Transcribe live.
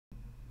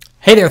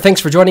Hey there, thanks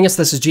for joining us.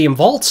 This is GM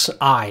Vault.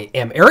 I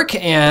am Eric,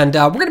 and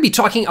we're going to be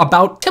talking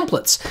about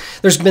templates.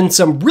 There's been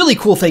some really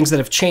cool things that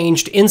have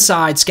changed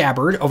inside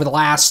Scabard over the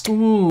last, I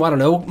don't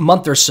know,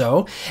 month or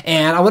so,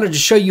 and I wanted to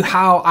show you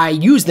how I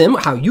use them,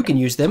 how you can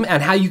use them,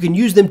 and how you can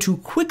use them to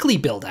quickly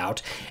build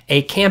out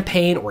a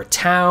campaign or a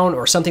town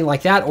or something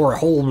like that, or a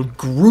whole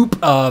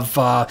group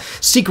of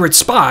secret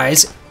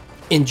spies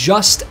in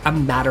just a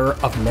matter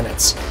of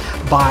minutes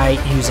by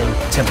using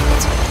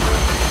templates.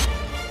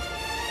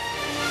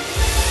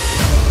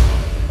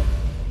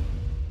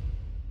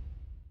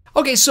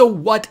 Okay, so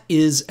what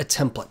is a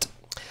template?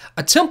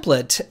 A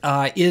template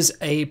is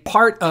a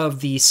part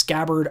of the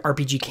Scabard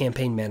RPG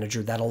Campaign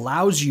Manager that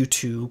allows you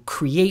to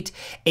create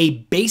a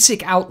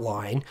basic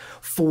outline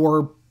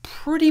for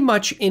pretty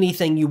much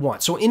anything you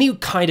want. So any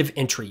kind of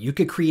entry. You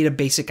could create a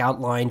basic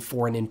outline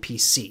for an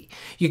NPC.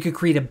 You could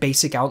create a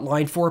basic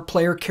outline for a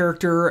player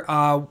character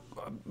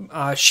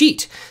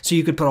sheet. So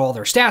you could put all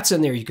their stats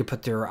in there, you could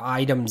put their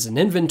items and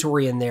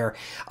inventory in there,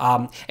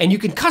 and you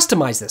can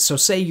customize this. So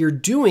say you're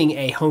doing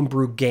a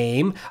homebrew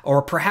game,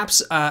 or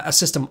perhaps a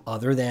system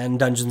other than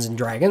Dungeons and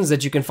Dragons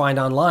that you can find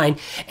online,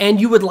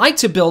 and you would like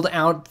to build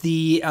out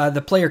the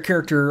player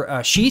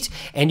character sheet,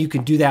 and you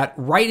can do that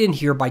right in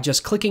here by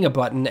just clicking a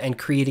button and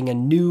creating a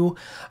new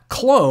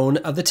clone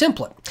of the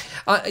template.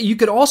 You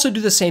could also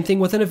do the same thing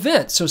with an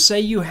event. So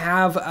say you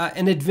have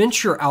an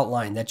adventure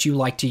outline that you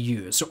like to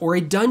use, or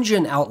a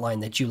dungeon outline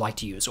that you like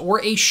to use,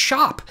 or a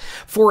shop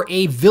for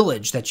a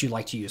village that you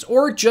like to use,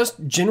 or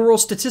just general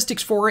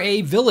statistics for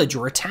a village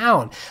or a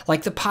town,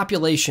 like the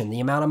population, the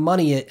amount of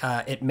money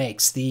it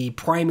makes, the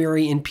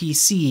primary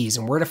NPCs,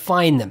 and where to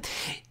find them.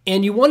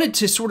 And you wanted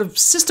to sort of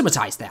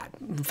systematize that,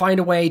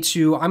 find a way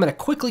to, I'm going to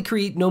quickly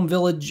create Gnome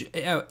Village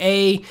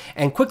A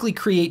and quickly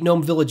create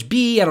Gnome Village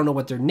B. I don't know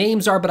what their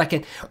names are, but I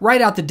can write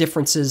out the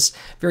differences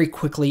very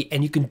quickly,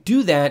 and you can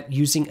do that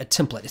using a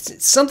template.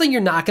 It's something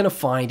you're not going to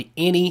find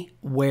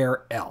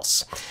anywhere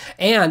else.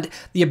 And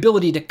the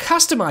ability to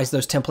customize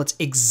those templates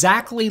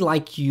exactly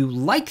like you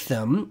like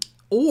them,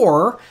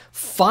 or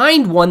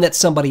find one that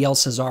somebody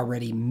else has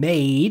already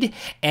made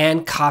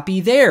and copy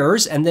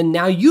theirs, and then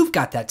now you've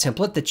got that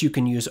template that you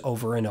can use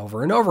over and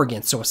over and over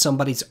again. So if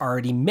somebody's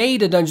already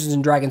made a Dungeons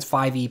 & Dragons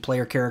 5e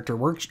player character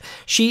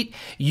worksheet,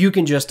 you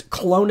can just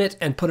clone it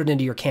and put it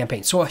into your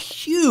campaign. So a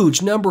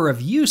huge number of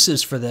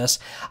uses for this.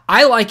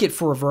 I like it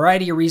for a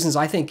variety of reasons.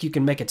 I think you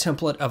can make a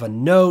template of a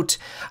note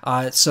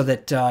so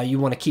that you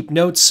want to keep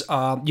notes.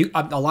 A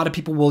lot of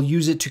people will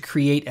use it to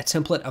create a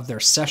template of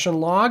their session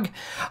log.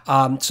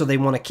 So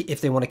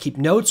if they want to keep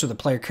notes, or the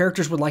player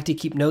characters would like to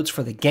keep notes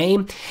for the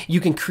game,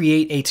 you can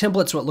create a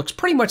template so it looks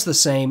pretty much the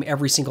same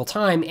every single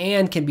time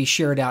and can be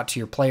shared out to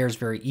your players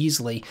very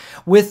easily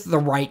with the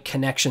right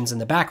connections in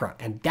the background.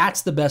 And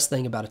that's the best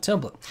thing about a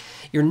template.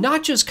 You're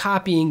not just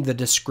copying the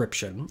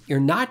description, you're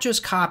not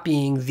just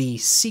copying the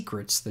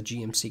secrets, the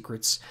GM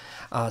secrets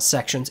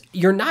sections,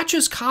 you're not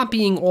just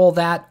copying all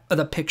that,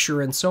 the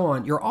picture and so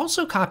on, you're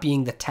also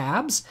copying the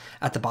tabs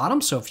at the bottom.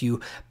 So if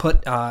you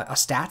put a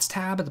stats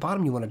tab at the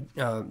bottom, you want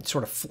to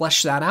sort of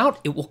flesh that out,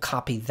 it will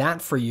copy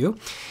that for you.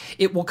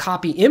 It will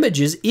copy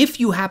images if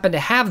you happen to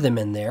have them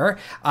in there.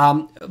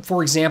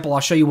 For example, I'll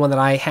show you one that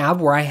I have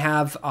where I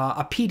have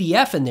a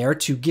PDF in there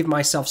to give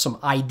myself some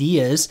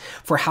ideas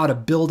for how to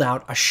build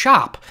out a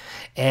shop.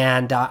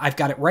 And I've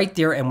got it right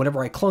there, and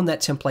whenever I clone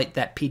that template,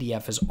 that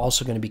PDF is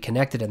also going to be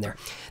connected in there.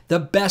 The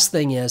best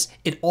thing is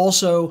it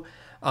also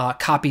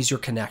copies your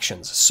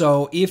connections.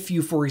 So if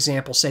you, for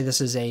example, say this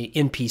is a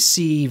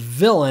NPC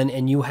villain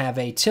and you have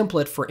a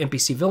template for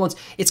NPC villains,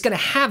 it's going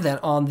to have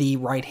that on the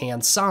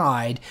right-hand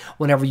side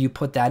whenever you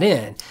put that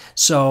in.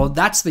 So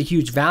that's the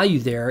huge value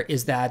there,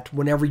 is that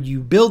whenever you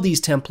build these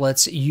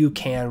templates, you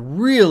can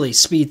really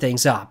speed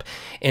things up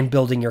in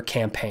building your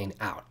campaign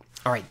out.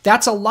 All right,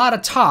 that's a lot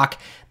of talk,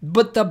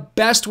 but the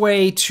best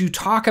way to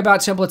talk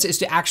about templates is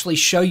to actually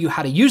show you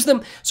how to use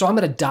them. So I'm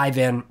going to dive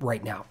in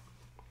right now.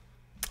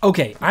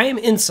 Okay, I am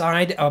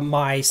inside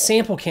my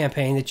sample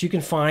campaign that you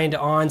can find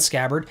on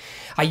Scabard.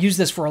 I use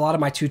this for a lot of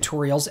my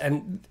tutorials,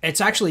 and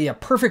it's actually a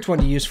perfect one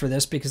to use for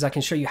this because I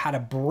can show you how to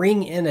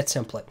bring in a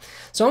template.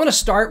 So I'm going to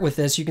start with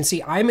this. You can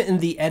see I'm in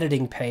the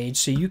editing page,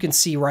 so you can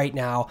see right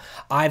now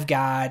I've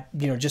got,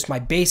 just my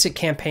basic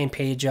campaign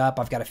page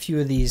up. I've got a few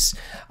of these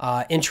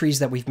entries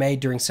that we've made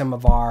during some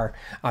of our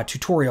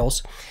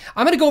tutorials.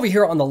 I'm going to go over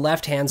here on the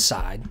left-hand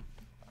side,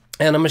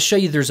 and I'm going to show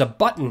you there's a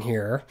button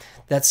here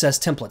that says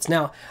templates.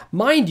 Now,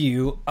 mind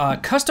you,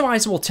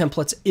 customizable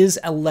templates is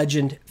a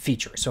legend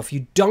feature. So if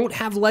you don't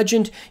have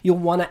legend, you'll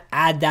want to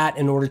add that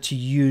in order to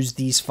use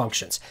these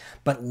functions.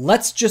 But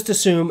let's just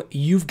assume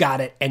you've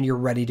got it and you're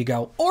ready to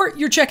go. Or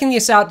you're checking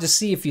this out to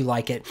see if you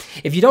like it.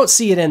 If you don't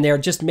see it in there,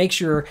 just make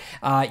sure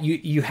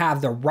you have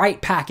the right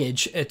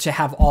package to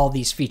have all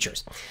these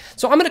features.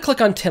 So I'm going to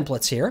click on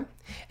templates here.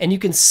 And you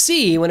can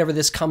see whenever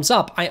this comes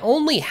up, I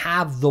only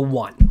have the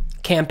one.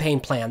 Campaign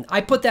plan. I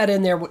put that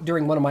in there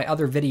during one of my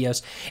other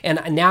videos,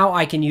 and now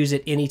I can use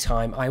it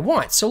anytime I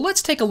want. So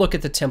let's take a look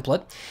at the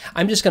template.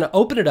 I'm just going to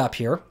open it up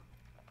here.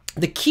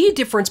 The key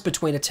difference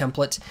between a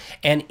template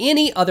and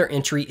any other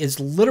entry is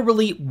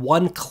literally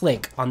one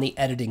click on the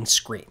editing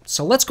screen.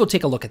 So let's go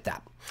take a look at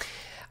that.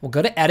 We'll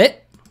go to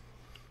Edit,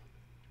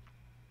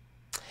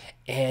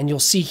 and you'll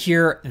see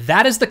here,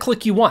 that is the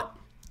click you want.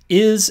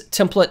 Is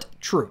template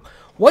true?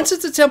 Once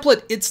it's a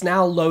template, it's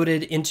now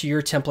loaded into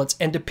your templates,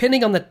 and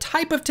depending on the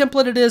type of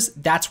template it is,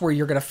 that's where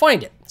you're going to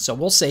find it. So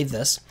we'll save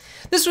this.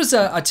 This was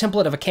a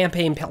template of a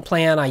campaign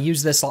plan. I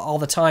use this all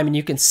the time, and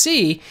you can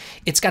see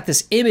it's got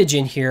this image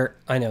in here.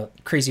 I know,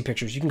 crazy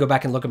pictures. You can go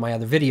back and look at my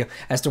other video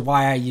as to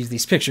why I use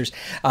these pictures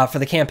for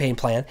the campaign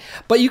plan.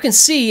 But you can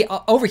see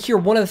over here,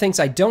 one of the things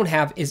I don't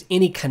have is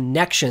any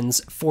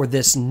connections for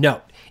this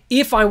note.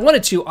 If I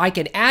wanted to, I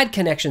could add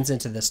connections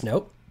into this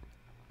note.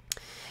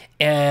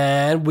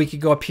 And we could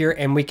go up here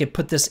and we could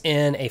put this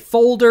in a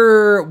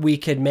folder. We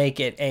could make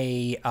it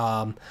a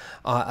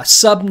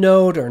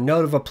sub-node or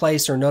node of a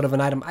place or node of an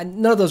item.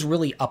 None of those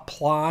really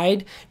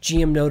applied.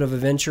 GM node of a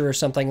venture or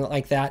something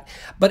like that.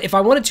 But if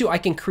I wanted to, I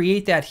can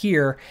create that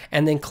here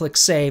and then click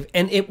save.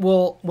 And it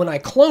will, when I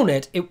clone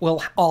it, it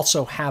will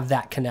also have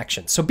that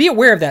connection. So be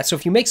aware of that. So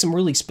if you make some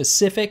really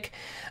specific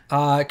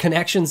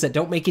connections that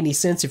don't make any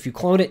sense, if you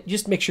clone it,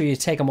 just make sure you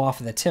take them off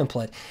of the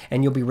template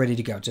and you'll be ready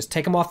to go. Just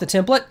take them off the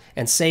template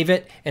and save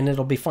it, and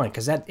it'll be fine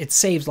because it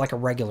saves like a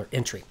regular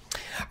entry.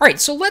 All right,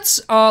 so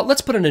let's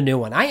put in a new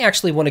one. I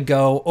actually want to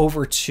go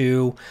over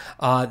to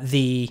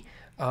the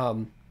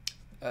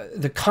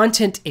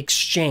content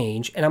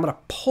exchange, and I'm going to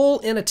pull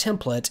in a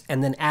template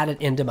and then add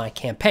it into my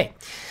campaign.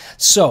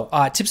 So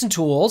tips and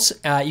tools,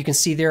 you can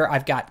see there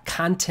I've got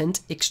content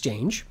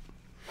exchange.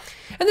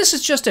 And this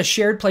is just a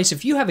shared place.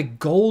 If you have a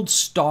gold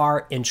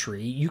star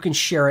entry, you can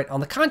share it on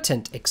the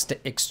content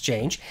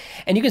exchange.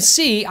 And you can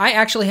see I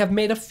actually have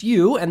made a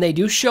few, and they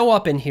do show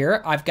up in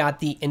here. I've got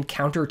the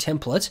encounter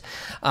template.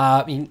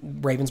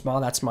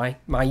 Ravensmaw, that's my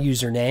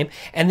username.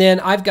 And then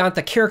I've got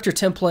the character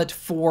template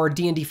for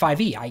D&D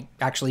 5e. I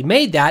actually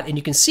made that, and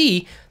you can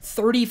see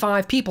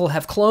 35 people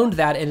have cloned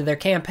that into their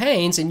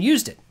campaigns and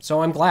used it.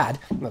 So I'm glad.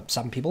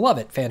 Some people love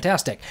it.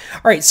 Fantastic.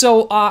 All right,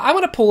 so I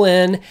want to pull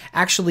in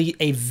actually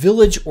a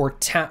village or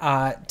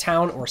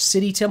town or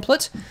city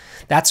template.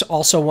 That's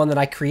also one that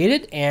I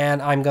created,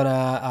 and I'm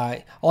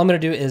gonna all I'm gonna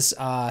do is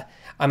I'm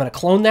gonna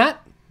clone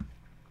that,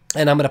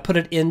 and I'm gonna put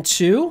it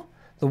into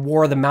the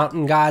War of the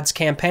Mountain Gods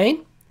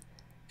campaign,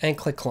 and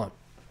click clone.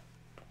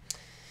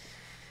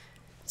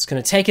 It's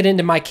gonna take it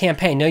into my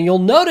campaign. Now you'll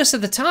notice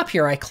at the top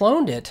here I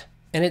cloned it,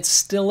 and it's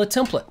still a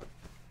template.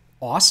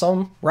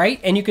 Awesome, right?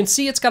 And you can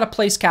see it's got a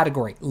place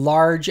category,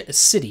 large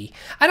city.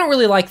 I don't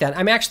really like that.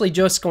 I'm actually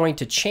just going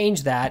to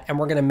change that, and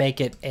we're going to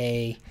make it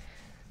a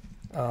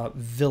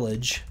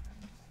village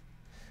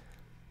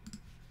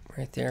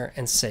right there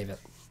and save it.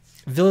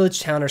 Village,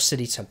 town, or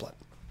city template.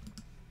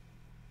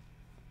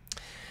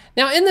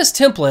 Now in this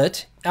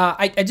template,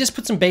 I just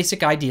put some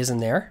basic ideas in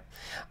there.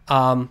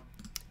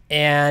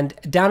 And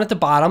down at the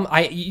bottom,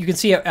 you can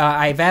see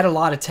I've added a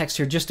lot of text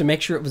here just to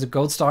make sure it was a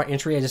gold star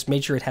entry. I just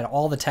made sure it had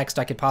all the text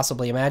I could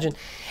possibly imagine.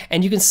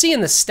 And you can see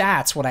in the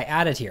stats what I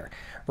added here,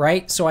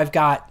 right? So I've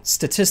got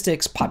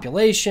statistics,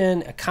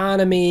 population,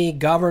 economy,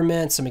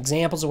 government, some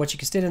examples of what you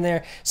can stick in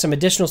there, some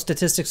additional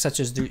statistics such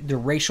as the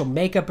racial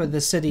makeup of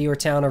the city or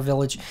town or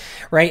village,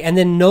 right? And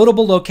then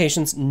notable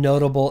locations,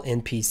 notable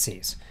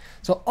NPCs.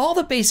 So all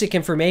the basic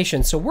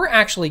information. So we're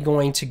actually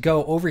going to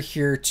go over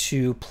here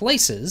to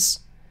places.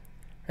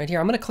 Right here,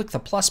 I'm going to click the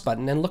plus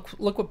button and look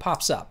what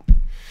pops up.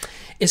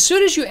 As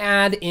soon as you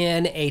add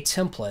in a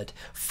template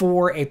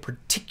for a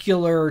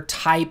particular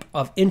type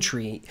of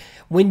entry,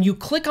 when you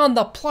click on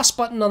the plus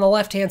button on the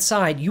left-hand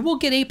side, you will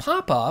get a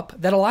pop-up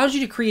that allows you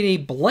to create a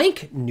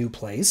blank new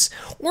place,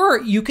 or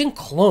you can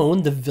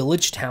clone the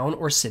village, town,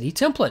 or city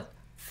template.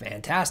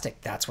 Fantastic.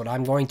 That's what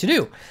I'm going to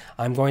do.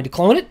 I'm going to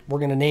clone it. We're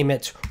going to name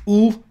it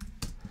Ugagua.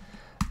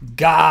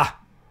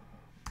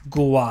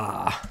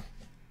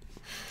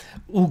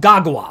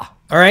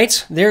 All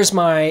right, there's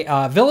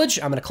my village.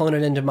 I'm going to clone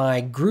it into my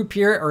group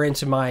here, or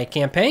into my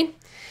campaign.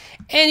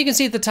 And you can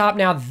see at the top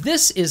now,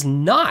 this is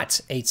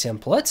not a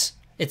template.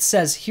 It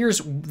says, here's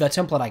the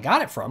template I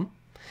got it from.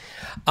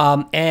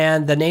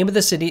 And the name of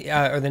the city,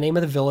 or the name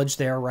of the village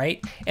there,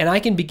 right? And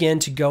I can begin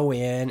to go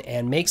in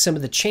and make some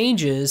of the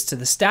changes to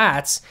the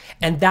stats,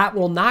 and that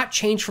will not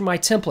change from my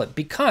template,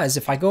 because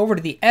if I go over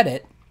to the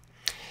edit,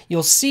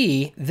 you'll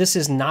see this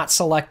is not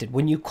selected.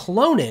 When you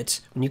clone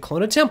it, when you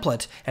clone a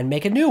template and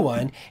make a new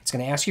one, it's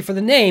going to ask you for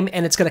the name,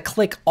 and it's going to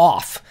click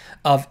off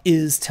of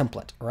is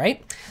template,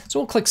 right? So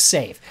we'll click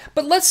save.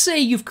 But let's say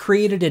you've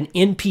created an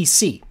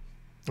NPC,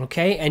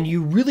 okay, and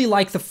you really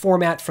like the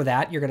format for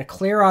that. You're going to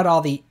clear out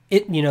all the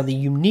the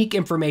unique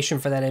information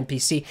for that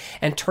NPC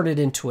and turn it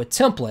into a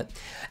template.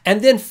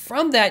 And then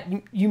from that,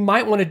 you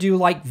might want to do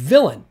like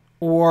villain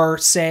or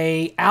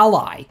say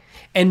ally,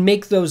 and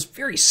make those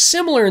very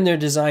similar in their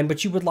design,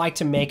 but you would like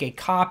to make a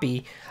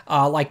copy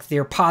like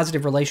their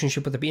positive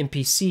relationship with the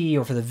NPC,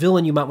 or for the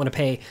villain you might want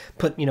to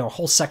put a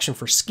whole section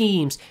for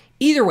schemes.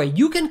 Either way,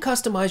 you can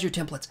customize your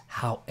templates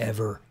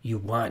however you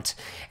want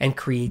and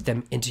create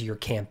them into your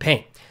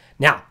campaign.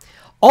 Now,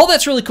 all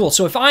that's really cool.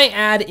 So if I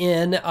add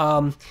in,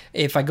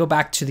 if I go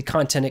back to the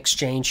content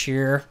exchange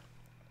here,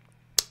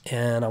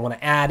 and I want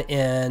to add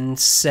in,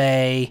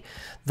 say,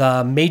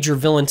 the major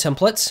villain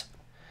templates,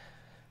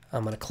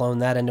 I'm going to clone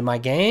that into my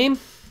game.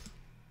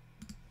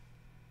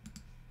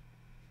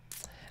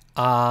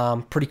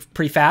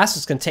 Pretty fast.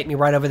 It's going to take me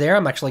right over there.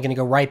 I'm actually going to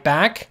go right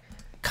back,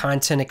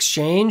 content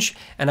exchange,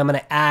 and I'm going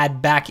to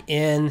add back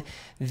in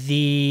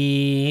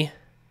the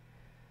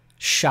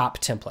shop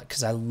template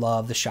because I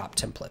love the shop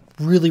template.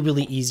 Really,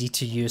 really easy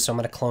to use. So I'm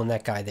going to clone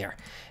that guy there,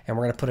 and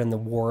we're going to put in the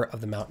War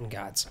of the Mountain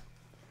Gods.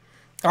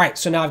 All right,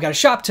 so now I've got a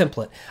shop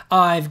template.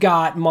 I've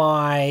got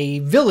my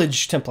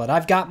village template.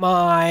 I've got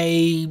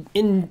my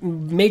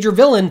major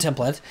villain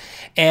template.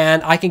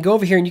 And I can go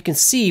over here and you can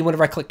see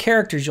whenever I click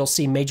characters, you'll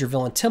see major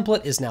villain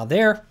template is now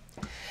there.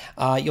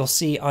 You'll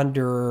see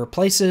under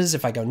places,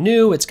 if I go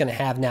new, it's going to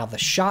have now the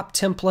shop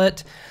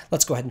template.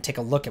 Let's go ahead and take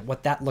a look at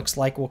what that looks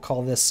like. We'll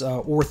call this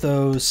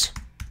Orthos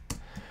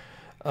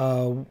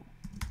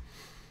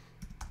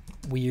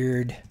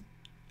Weird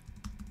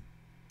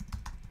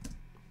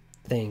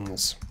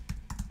Things.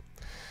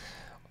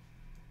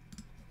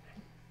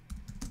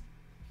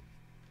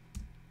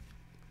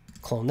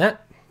 Clone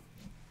that.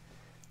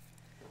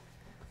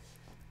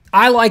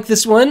 I like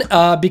this one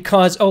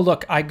because, oh,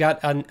 look, I got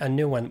a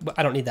new one.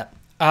 I don't need that.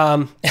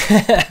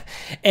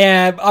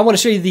 And I want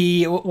to show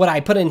you what I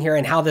put in here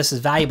and how this is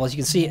valuable. As you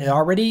can see, it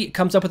already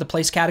comes up with a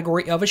place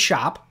category of a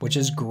shop, which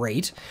is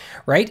great,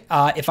 right?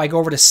 If I go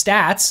over to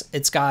stats,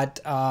 it's got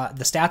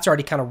the stats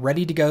already kind of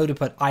ready to go to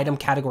put item,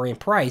 category, and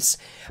price.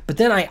 But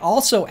then I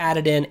also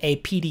added in a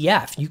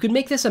PDF. You could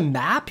make this a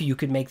map. You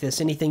could make this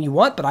anything you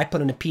want, but I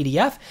put in a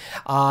PDF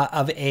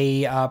of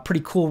a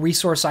pretty cool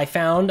resource I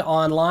found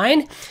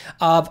online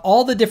of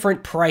all the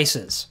different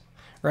prices.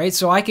 Right,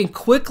 so I can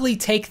quickly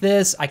take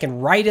this, I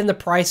can write in the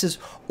prices,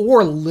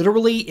 or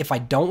literally, if I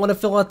don't want to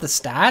fill out the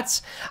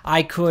stats,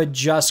 I could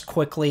just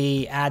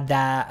quickly add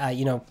that,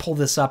 pull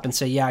this up and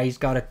say, yeah, he's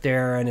got it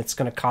there, and it's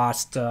going to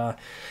cost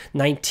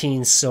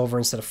 19 silver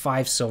instead of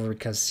 5 silver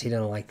because he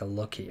didn't like the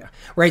look of you.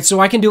 Right, so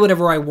I can do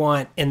whatever I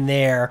want in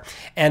there,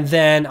 and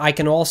then I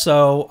can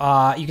also,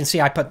 you can see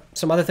I put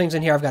some other things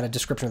in here. I've got a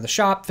description of the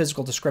shop,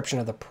 physical description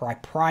of the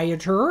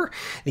proprietor,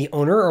 the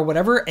owner, or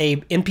whatever, a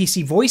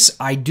NPC voice.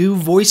 I do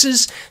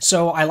voices.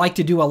 So I like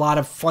to do a lot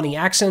of funny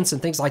accents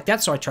and things like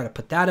that. So I try to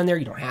put that in there.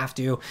 You don't have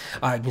to. You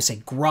can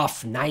say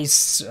gruff,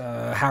 nice,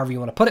 however you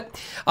want to put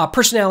it.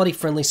 Personality,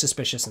 friendly,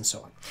 suspicious, and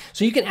so on.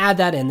 So you can add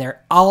that in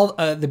there.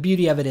 The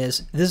beauty of it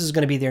is this is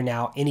going to be there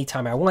now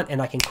anytime I want.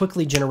 And I can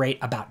quickly generate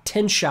about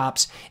 10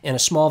 shops in a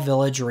small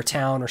village or a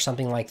town or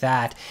something like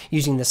that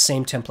using the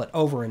same template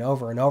over and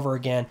over and over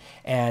again.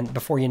 And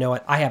before you know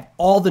it, I have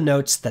all the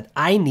notes that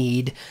I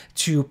need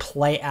to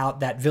play out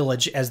that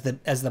village as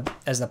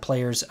the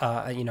players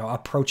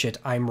approach it.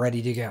 I'm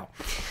ready to go.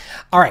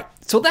 All right,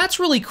 so that's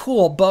really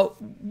cool,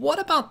 but what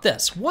about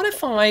this? What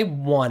if I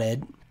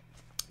wanted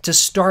to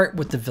start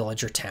with the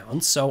village or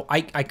town? So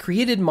I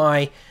created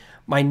my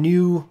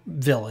new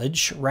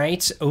village, right?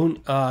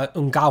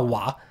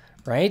 Ungawa,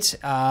 right?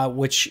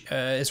 Which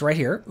is right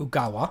here,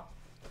 Ugagawa.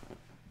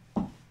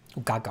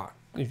 Ugagawa.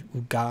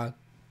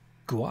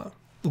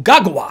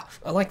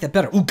 I like that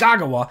better.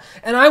 Ugagawa.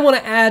 And I want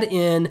to add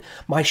in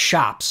my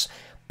shops,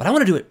 but I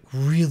want to do it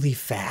really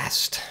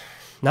fast.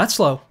 Not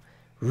slow,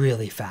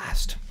 really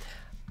fast.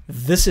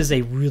 This is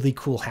a really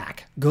cool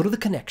hack. Go to the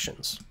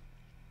connections.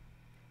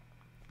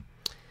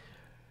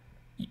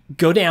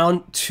 Go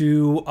down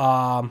to,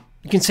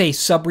 you can say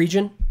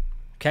subregion,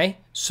 okay?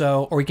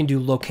 So, or you can do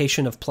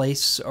location of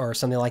place or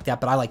something like that,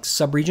 but I like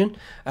subregion.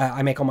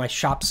 I make all my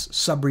shops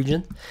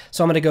subregion.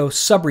 So I'm going to go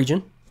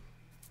subregion,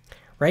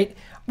 right?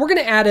 We're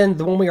going to add in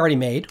the one we already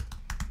made,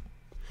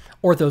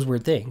 Orthos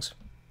Weird Things.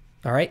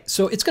 All right,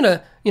 so it's going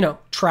to,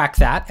 track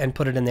that and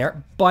put it in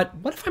there. But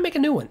what if I make a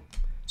new one?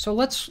 So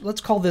let's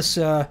call this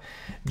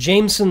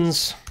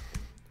Jameson's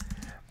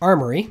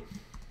Armory.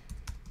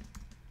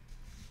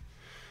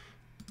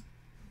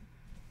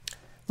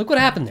 Look what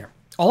happened there.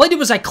 All I did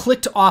was I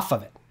clicked off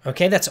of it.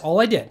 Okay, that's all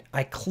I did.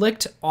 I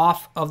clicked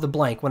off of the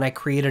blank when I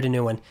created a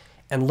new one,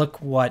 and look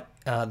what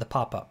the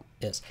pop-up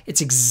is.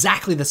 It's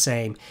exactly the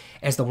same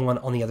as the one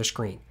on the other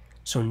screen.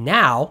 So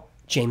now,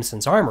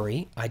 Jameson's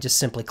Armory, I just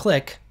simply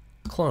click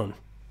clone.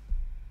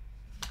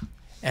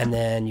 And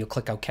then you'll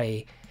click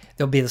OK.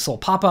 There'll be this little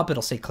pop-up.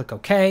 It'll say click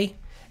OK.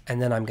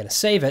 And then I'm going to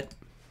save it.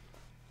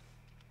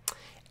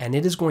 And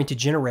it is going to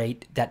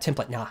generate that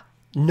template. Now,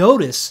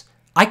 notice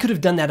I could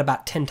have done that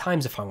about 10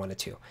 times if I wanted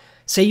to.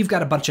 Say you've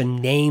got a bunch of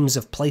names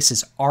of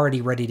places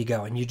already ready to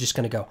go, and you're just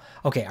going to go,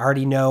 okay, I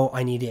already know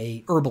I need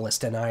a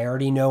herbalist, and I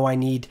already know I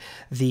need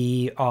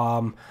the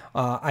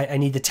I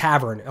need the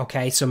tavern.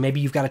 Okay, so maybe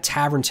you've got a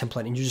tavern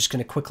template, and you're just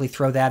going to quickly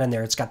throw that in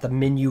there. It's got the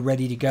menu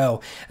ready to go,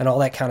 and all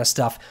that kind of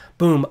stuff.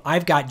 Boom!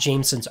 I've got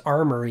Jameson's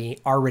Armory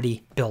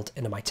already built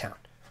into my town.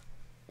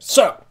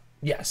 So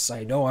yes,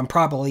 I know I'm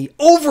probably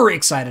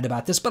overexcited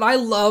about this, but I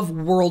love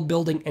world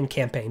building and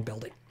campaign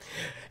building,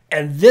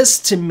 and this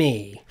to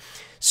me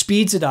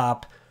speeds it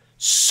up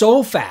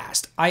so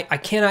fast. I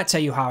cannot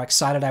tell you how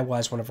excited I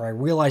was whenever I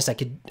realized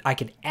I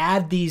could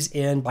add these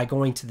in by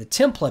going to the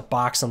template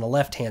box on the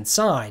left-hand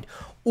side,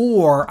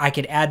 or I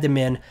could add them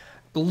in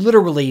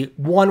literally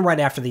one right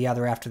after the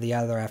other,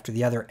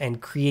 and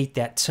create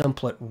that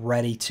template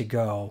ready to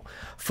go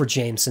for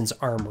Jameson's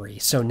Armory.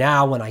 So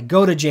now when I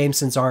go to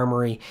Jameson's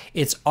Armory,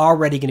 it's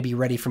already going to be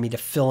ready for me to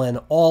fill in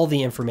all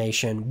the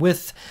information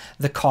with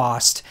the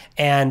cost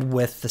and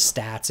with the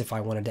stats if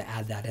I wanted to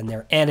add that in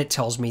there. And it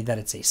tells me that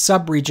it's a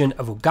sub-region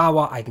of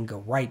Ugawa. I can go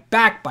right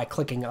back by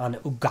clicking on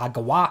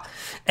Ugagawa,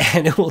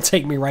 and it will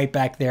take me right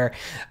back there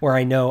where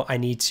I know I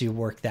need to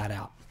work that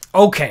out.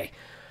 Okay.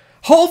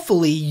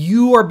 Hopefully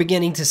you are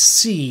beginning to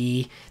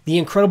see the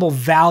incredible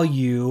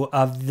value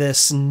of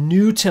this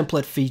new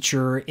template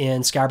feature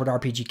in Scabard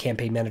RPG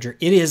Campaign Manager.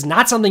 It is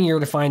not something you're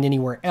going to find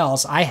anywhere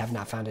else. I have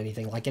not found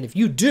anything like it. If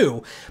you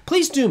do,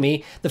 please do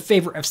me the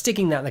favor of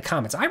sticking that in the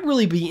comments. I'd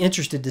really be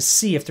interested to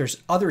see if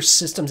there's other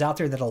systems out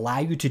there that allow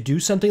you to do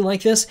something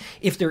like this.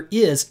 If there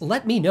is,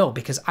 let me know,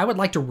 because I would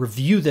like to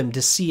review them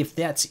to see if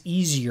that's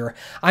easier.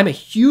 I'm a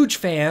huge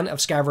fan of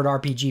Scabard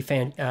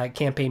RPG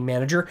Campaign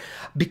Manager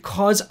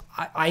because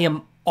I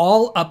am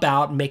all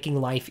about making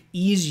life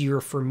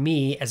easier for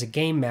me as a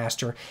game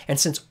master. And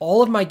since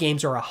all of my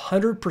games are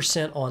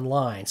 100%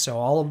 online, so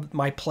all of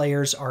my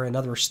players are in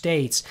other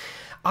states,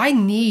 I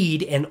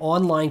need an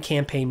online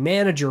campaign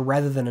manager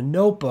rather than a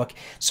notebook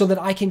so that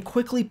I can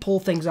quickly pull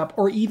things up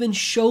or even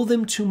show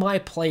them to my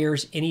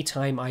players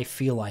anytime I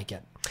feel like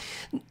it.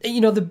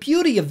 You know, the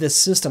beauty of this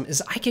system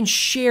is I can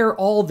share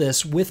all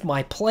this with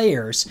my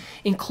players,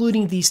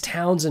 including these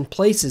towns and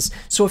places.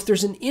 So if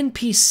there's an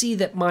NPC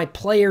that my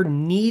player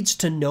needs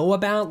to know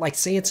about, like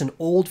say it's an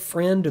old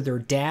friend or their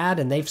dad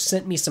and they've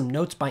sent me some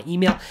notes by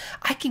email,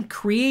 I can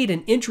create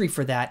an entry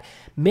for that,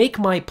 make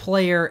my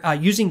player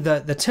using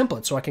the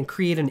template. So I can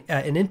create an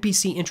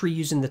NPC entry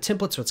using the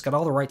template so it's got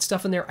all the right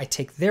stuff in there. I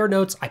take their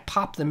notes, I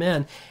pop them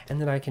in, and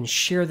then I can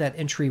share that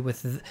entry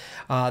with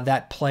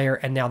that player,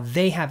 and now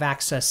they have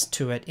access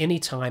to it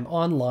anytime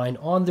online,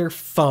 on their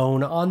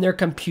phone, on their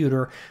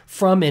computer,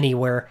 from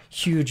anywhere.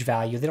 Huge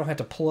value. They don't have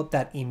to pull up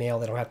that email.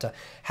 They don't have to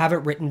have it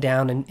written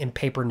down in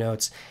paper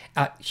notes.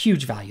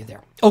 Huge value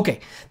there.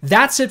 Okay,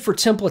 that's it for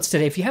templates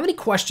today. If you have any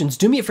questions,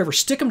 do me a favor,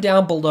 stick them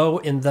down below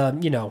in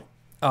the,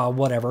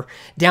 whatever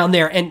down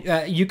there,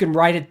 and you can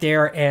write it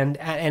there and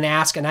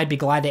ask, and I'd be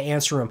glad to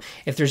answer them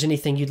if there's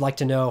anything you'd like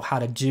to know how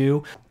to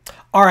do.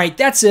 All right,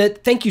 that's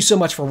it. Thank you so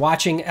much for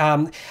watching.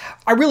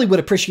 I really would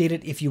appreciate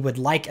it if you would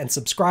like and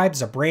subscribe.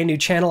 It's a brand new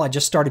channel. I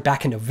just started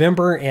back in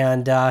November,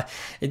 and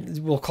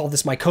we'll call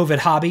this my COVID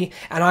hobby.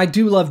 And I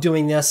do love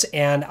doing this,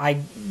 and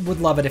I would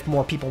love it if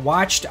more people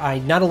watched. I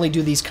not only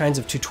do these kinds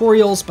of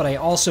tutorials, but I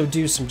also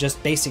do some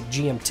just basic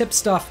GM tip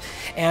stuff.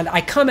 And I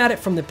come at it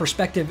from the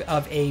perspective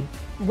of a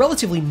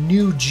relatively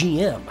new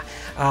GM.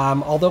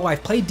 Although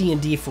I've played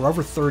D&D for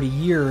over 30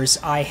 years,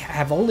 I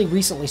have only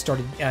recently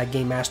started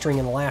game mastering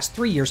in the last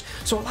 3 years.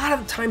 So a lot of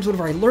the times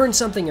whenever I learn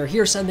something or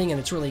hear something and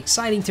it's really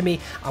exciting to me,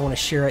 I want to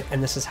share it,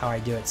 and this is how I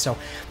do it. So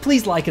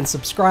please like and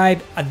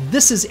subscribe.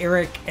 This is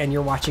Eric, and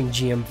you're watching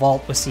GM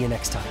Vault. We'll see you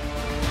next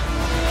time.